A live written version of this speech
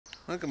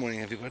Well, good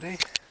morning everybody.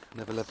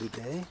 Another lovely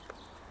day.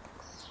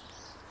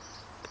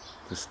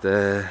 Just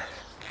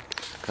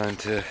trying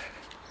to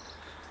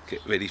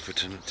get ready for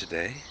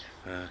today,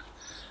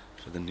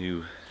 for the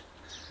new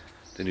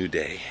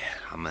day.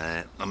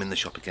 I'm in the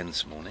shop again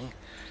this morning,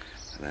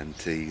 and then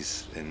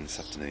tea's in this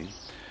afternoon.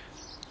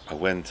 I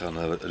went on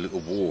a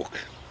little walk,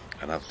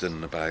 and I've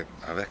done about,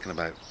 I reckon,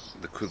 about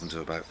the equivalent of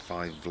about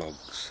 5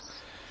 vlogs.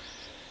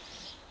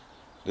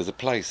 There's a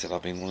place that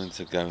I've been wanting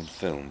to go and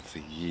film for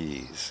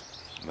years,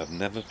 and I've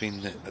never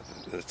been,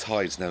 the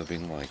tide's never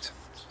been right,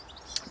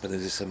 but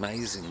there's this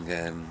amazing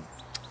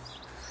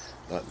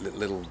like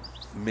little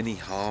mini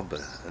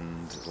harbour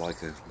and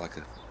like a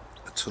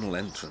tunnel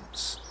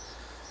entrance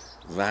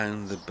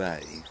round the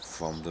bay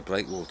from the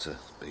breakwater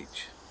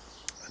beach,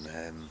 and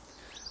I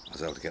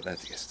was able to get there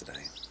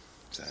yesterday.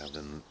 So I've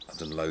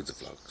done loads of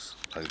vlogs.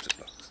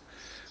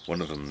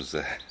 One of them's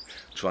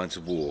trying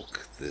to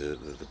walk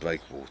the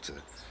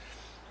breakwater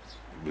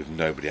with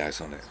nobody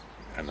else on it,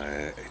 and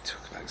it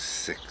took about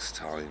 6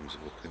 times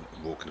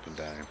walking up and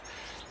down.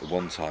 The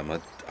one time I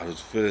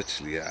was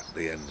virtually at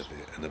the end of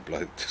it, and a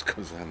bloke just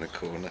comes around the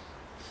corner.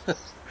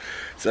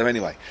 So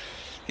anyway,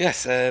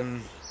 yes, I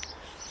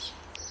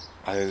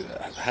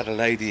had a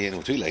lady in,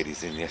 or 2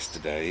 ladies in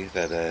yesterday.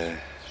 That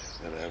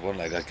one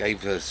lady, I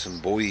gave her some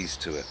buoys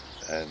to it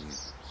a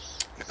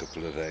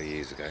couple of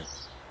years ago,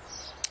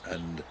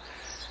 and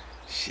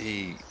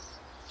she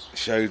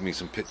showed me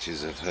some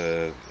pictures of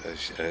her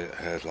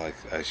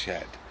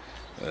shed,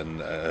 and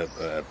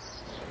that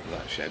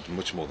shed,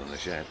 much more than a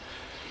shed,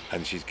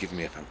 and she's given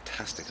me a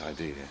fantastic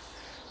idea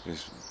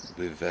with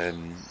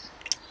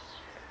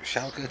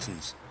shower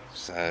curtains.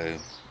 So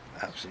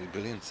absolutely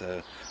brilliant.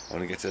 So I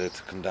want to get her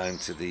to come down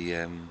to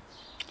the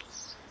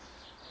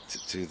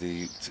to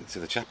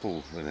the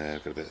chapel when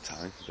I've got a bit of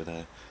time. But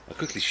I'll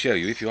quickly show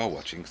you, if you are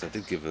watching, because I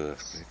did give her.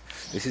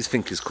 This is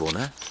Finker's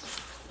Corner.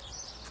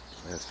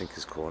 There's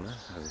Finker's Corner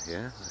over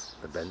here. That's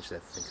the bench there,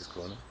 Finker's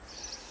Corner.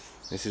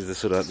 This is the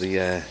sort of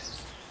the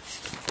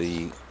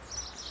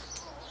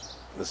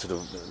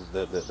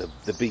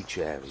beach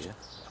area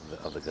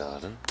of the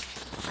garden.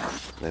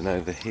 Then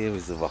over here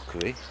is the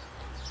rockery.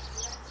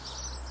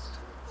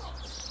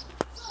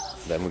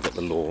 Then we've got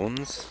the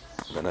lawns.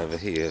 Then over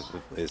here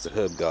is the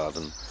herb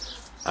garden,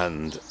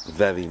 and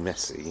very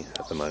messy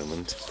at the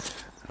moment.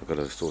 I've got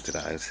to sort it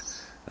out.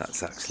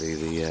 That's actually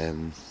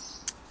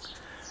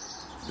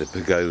the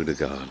pagoda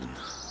garden.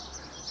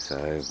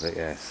 So, but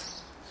yes,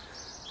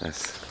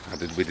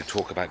 we did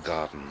talk about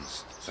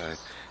gardens. So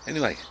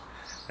anyway,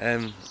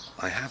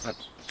 I have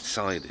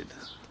decided,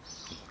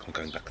 I'm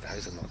going back to the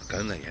house, I'm not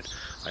going there yet.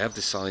 I have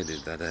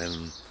decided that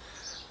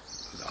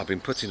I've been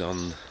putting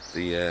on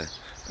the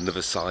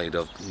another side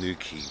of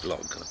Nuki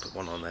vlog. I put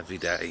one on every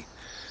day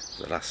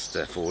for the last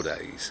 4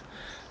 days.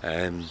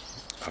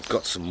 I've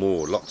got some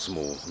more, lots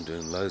more. I'm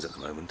doing loads at the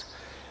moment.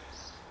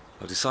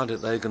 I've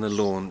decided they're going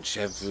to launch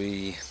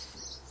every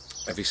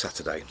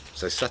Saturday.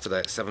 So Saturday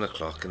at 7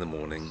 o'clock in the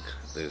morning,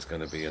 there's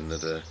going to be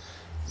another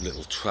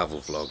little travel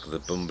vlog, the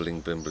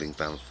bumbling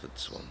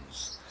Banfords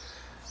ones.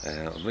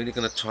 I'm really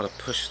going to try to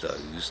push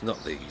those,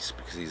 not these,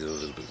 because these are a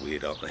little bit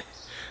weird, aren't they?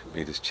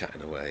 Me just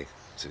chatting away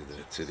to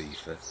the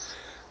ether.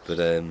 But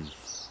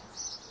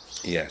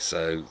yeah,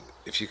 so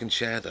if you can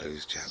share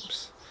those,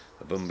 chaps,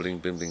 the bumbling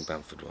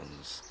Banford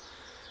ones,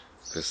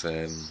 because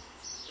I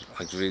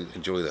really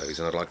enjoy those,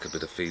 and I'd like a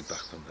bit of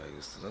feedback on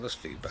those. Not just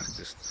feedback,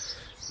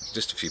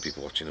 just a few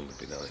people watching them would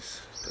be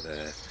nice. But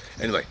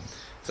anyway,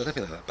 so I don't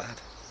think they're that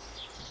bad.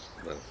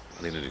 Well,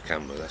 I need a new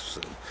camera.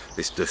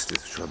 This dust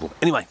is trouble.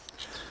 Anyway,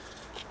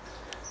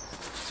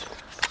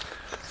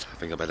 I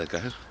think I better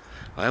go.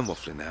 I am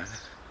waffling now,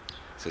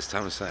 so it's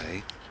time to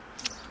say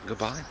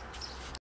goodbye.